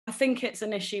think it's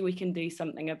an issue we can do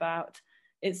something about.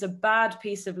 It's a bad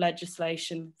piece of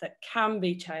legislation that can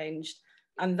be changed.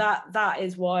 And that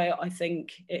is why I think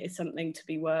it is something to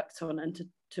be worked on and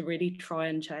to really try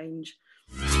and change.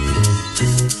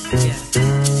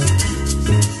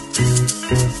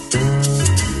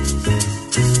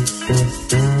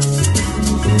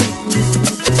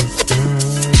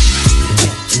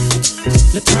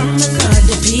 The promenade,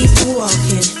 the people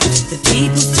walking, the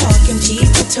people talking.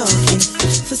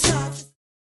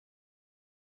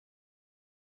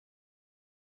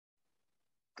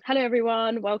 Hello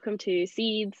everyone, welcome to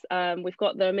Seeds. We've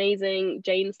got the amazing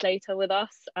Jane Slater with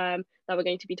us that we're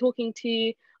going to be talking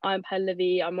to. I'm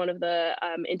Pallave, I'm one of the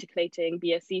intercalating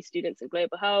BSc students in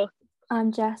Global Health.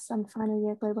 I'm Jess, I'm a final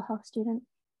year Global Health student.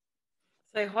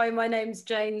 So hi, my name's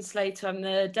Jane Slater. I'm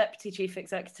the Deputy Chief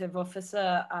Executive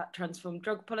Officer at Transform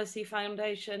Drug Policy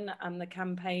Foundation and the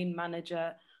Campaign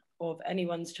Manager of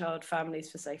Anyone's Child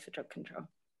Families for Safer Drug Control.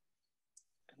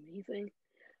 Amazing.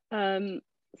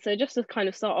 So just to kind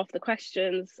of start off the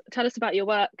questions, tell us about your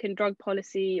work in drug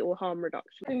policy or harm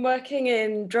reduction. I've been working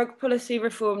in drug policy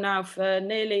reform now for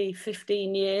nearly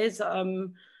 15 years.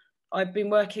 I've been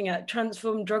working at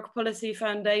Transform Drug Policy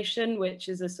Foundation, which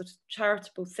is a sort of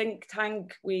charitable think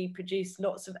tank. We produce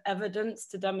lots of evidence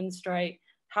to demonstrate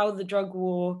how the drug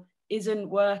war isn't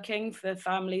working for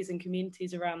families and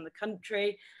communities around the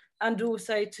country, and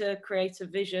also to create a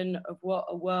vision of what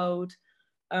a world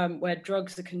where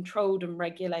drugs are controlled and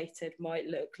regulated might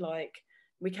look like.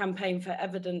 We campaign for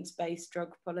evidence-based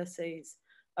drug policies.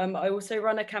 I also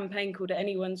run a campaign called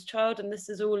Anyone's Child, and this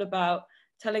is all about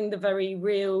telling the very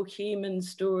real human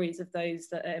stories of those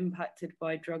that are impacted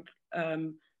by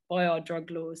our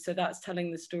drug laws. So that's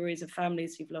telling the stories of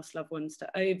families who've lost loved ones to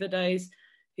overdose,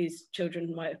 whose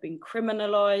children might have been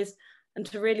criminalised, and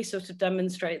to really sort of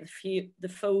demonstrate the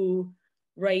full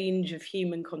range of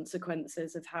human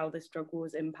consequences of how this drug war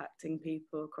is impacting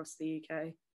people across the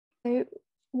UK. So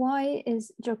why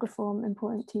is drug reform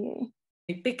important to you?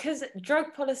 Because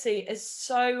drug policy is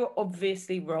so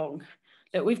obviously wrong.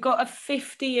 That we've got a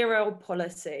 50-year-old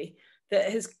policy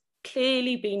that has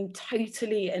clearly been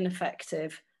totally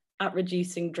ineffective at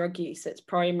reducing drug use, its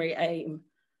primary aim.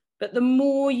 But the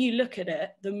more you look at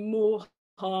it, the more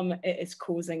harm it is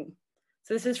causing.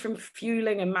 So this is from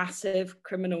fueling a massive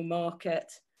criminal market,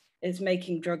 it's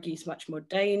making drug use much more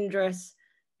dangerous,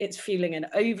 it's fueling an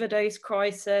overdose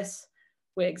crisis,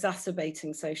 we're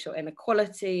exacerbating social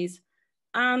inequalities,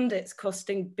 and it's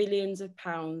costing billions of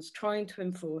pounds trying to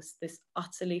enforce this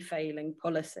utterly failing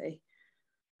policy.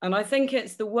 And I think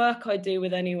it's the work I do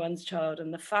with Anyone's Child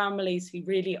and the families who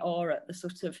really are at the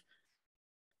sort of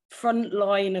front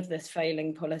line of this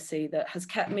failing policy that has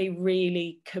kept me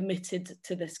really committed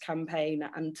to this campaign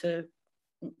and to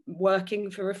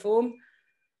working for reform.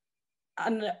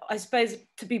 And I suppose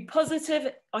to be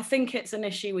positive, I think it's an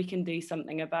issue we can do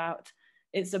something about.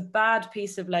 It's a bad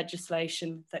piece of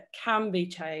legislation that can be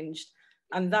changed.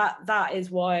 And that is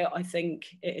why I think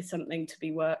it is something to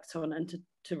be worked on and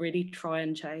to really try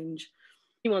and change.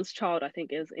 Anyone's Child, I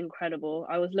think, is incredible.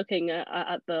 I was looking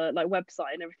at the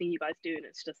website and everything you guys do, and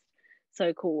it's just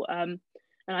so cool. And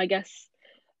I guess,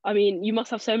 I mean, you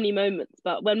must have so many moments,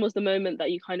 but when was the moment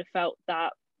that you kind of felt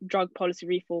that drug policy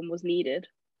reform was needed?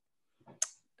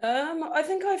 I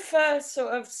think I first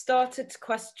sort of started to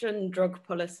question drug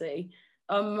policy.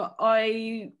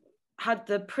 I had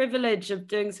the privilege of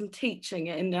doing some teaching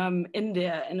in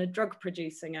India in a drug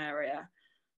producing area.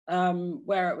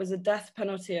 Where it was a death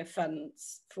penalty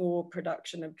offence for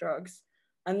production of drugs.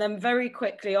 And then very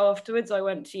quickly afterwards, I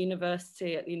went to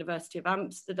university at the University of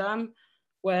Amsterdam,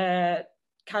 where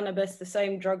cannabis, the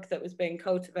same drug that was being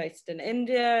cultivated in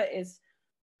India, is,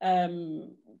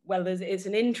 it's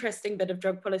an interesting bit of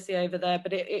drug policy over there,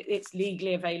 but it's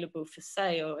legally available for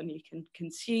sale and you can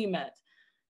consume it.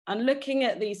 And looking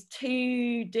at these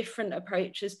two different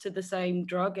approaches to the same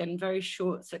drug in very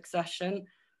short succession,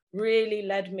 really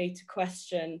led me to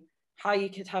question how you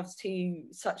could have two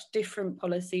such different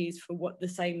policies for what the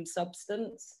same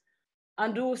substance.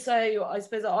 And also, I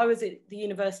suppose I was at the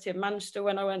University of Manchester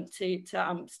when I went to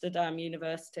Amsterdam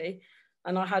University,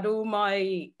 and I had all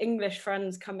my English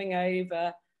friends coming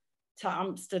over to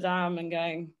Amsterdam and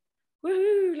going,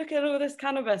 woohoo, look at all this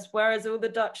cannabis, whereas all the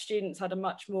Dutch students had a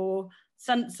much more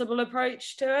sensible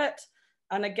approach to it.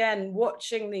 And again,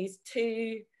 watching these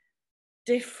two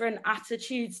different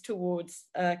attitudes towards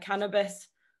cannabis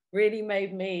really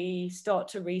made me start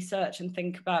to research and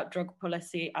think about drug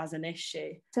policy as an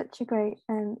issue. Such a great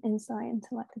insight into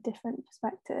the different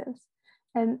perspectives.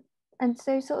 And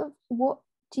so sort of what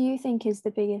do you think is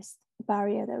the biggest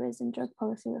barrier there is in drug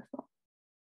policy reform?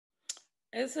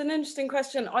 It's an interesting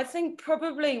question. I think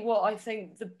probably what I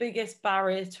think the biggest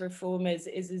barrier to reform is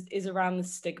around the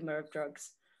stigma of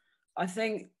drugs. I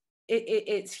think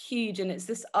it's huge, and it's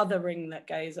this othering that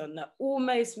goes on that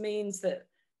almost means that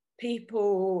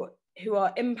people who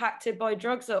are impacted by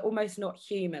drugs are almost not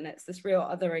human. It's this real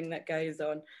othering that goes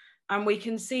on. And we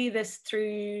can see this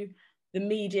through the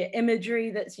media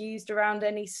imagery that's used around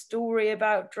any story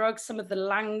about drugs, some of the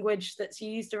language that's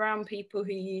used around people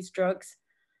who use drugs.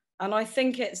 And I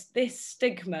think it's this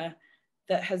stigma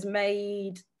that has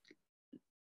made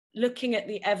looking at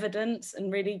the evidence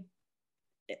and really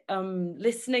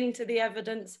listening to the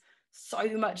evidence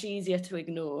so much easier to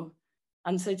ignore.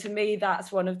 And so to me,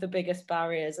 that's one of the biggest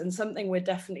barriers, and something we're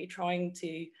definitely trying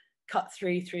to cut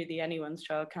through the Anyone's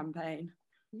Child campaign.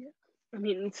 Yeah. I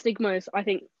mean, stigma is, I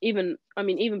think, even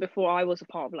before I was a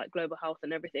part of like global health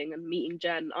and everything and meeting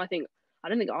Jen, I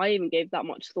don't think I even gave that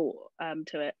much thought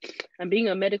to it. And being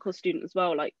a medical student as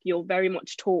well, like you're very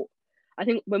much taught. I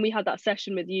think when we had that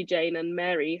session with you, Jane and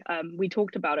Mary, we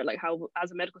talked about it, like how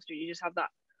as a medical student, you just have that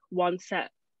one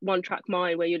track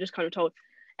mind where you're just kind of told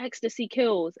ecstasy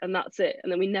kills and that's it.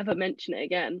 And then we never mention it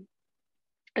again.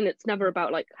 And it's never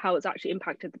about like how it's actually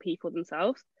impacted the people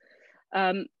themselves.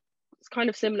 It's kind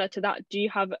of similar to that. Do you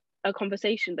have a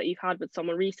conversation that you've had with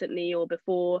someone recently or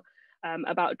before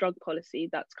about drug policy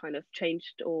that's kind of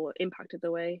changed or impacted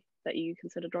the way that you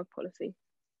consider drug policy?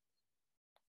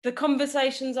 The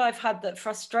conversations I've had that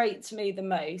frustrates me the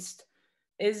most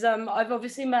is I've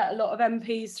obviously met a lot of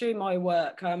MPs through my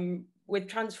work with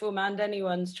Transform and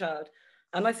Anyone's Child.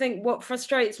 And I think what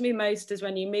frustrates me most is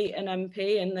when you meet an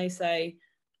MP and they say,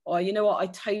 oh, you know what, I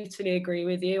totally agree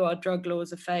with you, our drug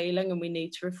laws are failing and we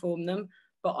need to reform them,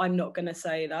 but I'm not going to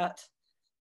say that.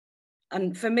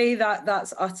 And for me,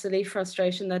 that's utterly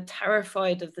frustration. They're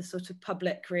terrified of the sort of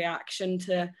public reaction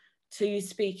to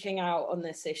speaking out on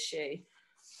this issue.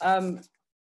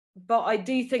 But I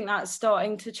do think that's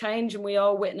starting to change, and we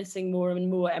are witnessing more and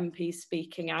more MPs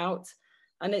speaking out.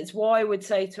 And it's why I would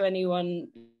say to anyone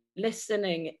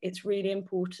listening, it's really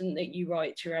important that you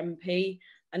write to your MP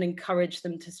and encourage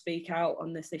them to speak out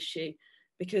on this issue,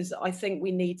 because I think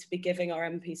we need to be giving our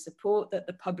MP support, that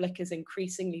the public is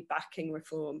increasingly backing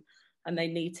reform, and they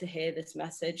need to hear this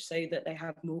message so that they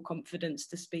have more confidence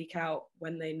to speak out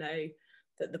when they know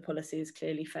that the policy is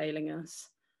clearly failing us.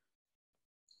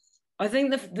 I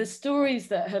think the stories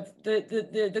that have,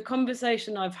 the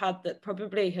conversation I've had that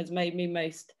probably has made me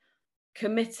most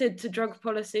committed to drug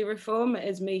policy reform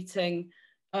is meeting,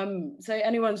 so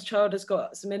Anyone's Child has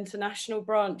got some international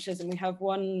branches, and we have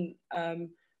one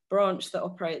branch that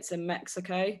operates in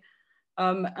Mexico.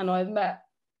 And I've met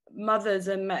mothers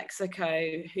in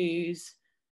Mexico whose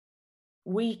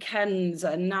weekends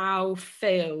are now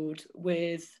filled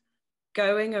with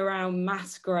going around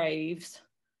mass graves,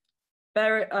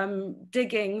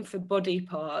 digging for body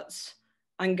parts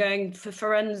and going for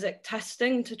forensic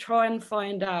testing to try and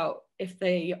find out if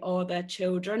they are their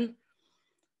children.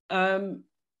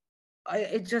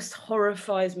 It just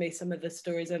horrifies me, some of the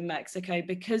stories in Mexico,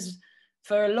 because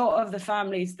for a lot of the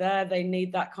families there, they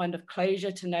need that kind of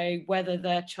closure to know whether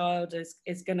their child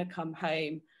is going to come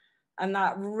home. And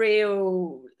that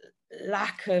real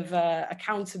lack of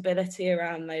accountability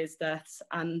around those deaths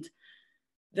and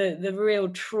the real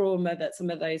trauma that some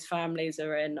of those families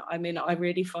are in. I mean, I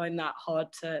really find that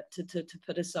hard to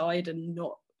put aside and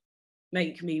not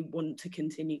make me want to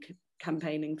continue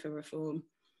campaigning for reform.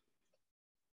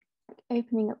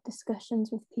 Opening up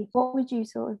discussions with people, what would you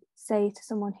sort of say to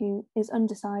someone who is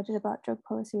undecided about drug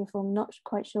policy reform, not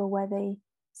quite sure where they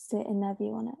sit in their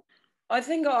view on it? I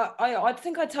think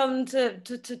I tell them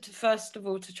to first of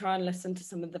all to try and listen to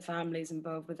some of the families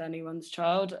involved with Anyone's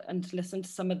Child and to listen to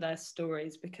some of their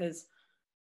stories, because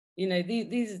you know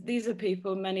these are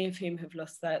people, many of whom have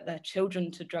lost their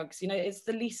children to drugs. You know, it's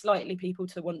the least likely people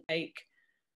to want to make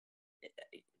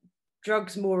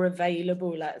drugs more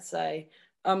available, let's say.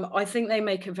 I think they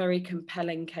make a very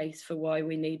compelling case for why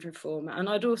we need reform. And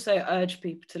I'd also urge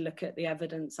people to look at the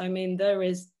evidence. I mean, there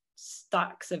is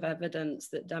stacks of evidence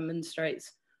that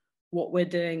demonstrates what we're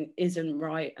doing isn't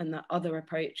right and that other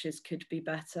approaches could be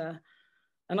better.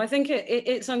 And I think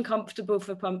it's uncomfortable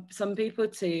for some people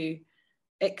to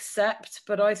accept,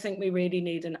 but I think we really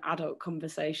need an adult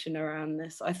conversation around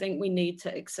this. I think we need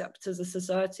to accept as a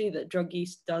society that drug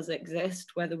use does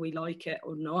exist, whether we like it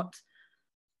or not.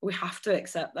 We have to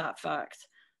accept that fact.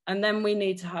 And then we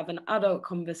need to have an adult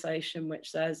conversation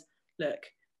which says, look,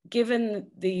 given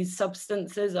these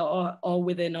substances are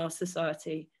within our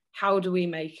society, how do we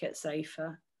make it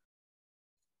safer?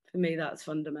 For me, that's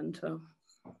fundamental.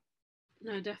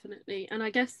 No, definitely. And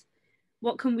I guess,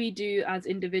 what can we do as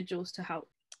individuals to help?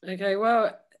 Okay,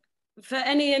 well, for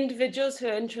any individuals who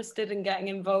are interested in getting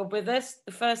involved with this,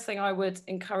 the first thing I would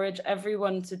encourage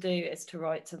everyone to do is to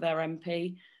write to their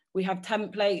MP. We have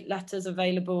template letters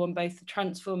available on both the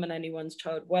Transform and Anyone's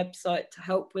Child website to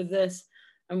help with this,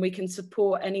 and we can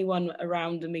support anyone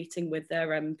around a meeting with their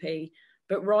MP,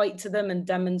 but write to them and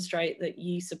demonstrate that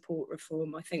you support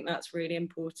reform. I think that's really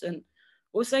important.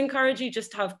 Also encourage you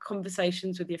just to have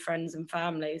conversations with your friends and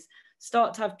families.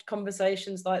 Start to have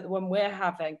conversations like the one we're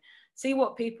having. See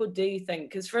what people do think,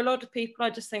 because for a lot of people, I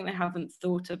just think they haven't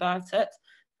thought about it.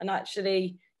 And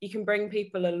actually, you can bring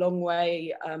people a long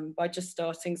way by just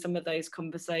starting some of those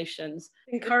conversations.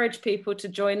 Encourage people to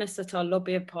join us at our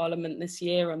Lobby of Parliament this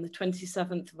year on the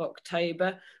 27th of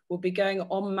October. We'll be going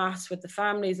en masse with the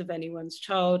families of anyone's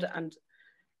child and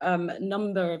a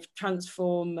number of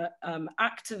Transform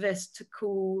activists to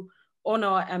call on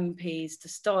our MPs to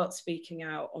start speaking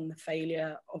out on the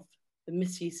failure of the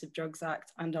Misuse of Drugs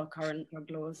Act and our current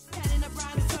drug laws.